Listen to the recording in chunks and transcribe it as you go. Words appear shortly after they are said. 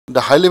The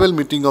high-level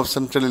meeting of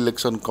Central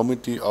Election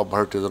Committee of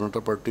Bharatiya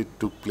Janata Party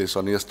took place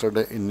on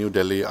yesterday in New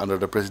Delhi under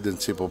the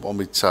presidency of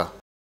Amit Shah.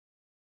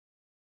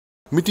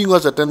 Meeting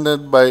was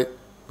attended by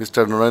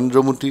Mr.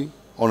 Narendra Modi,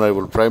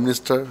 Honorable Prime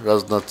Minister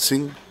Rajnath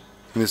Singh,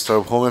 Minister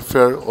of Home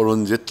Affairs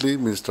Arun Jaitley,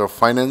 Minister of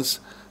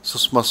Finance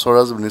Sushma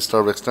Swaraj, Minister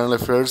of External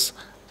Affairs,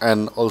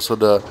 and also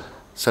the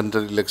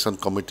Central Election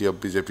Committee of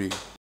BJP.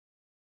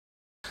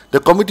 The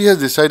committee has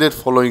decided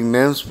following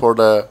names for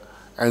the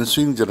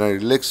ensuing general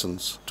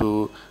elections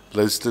to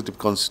legislative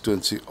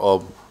constituency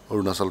of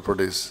Arunachal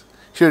Pradesh.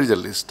 Here is a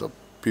list of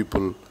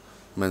people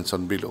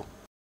mentioned below.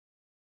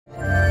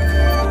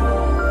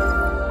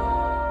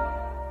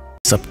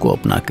 सबको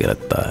अपना के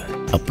रखता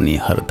है अपनी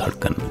हर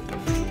धड़कन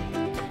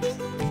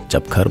में।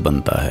 जब घर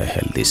बनता है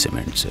हेल्दी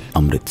सीमेंट से,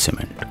 अमृत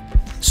सीमेंट,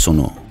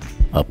 सुनो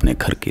अपने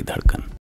घर की धड़कन।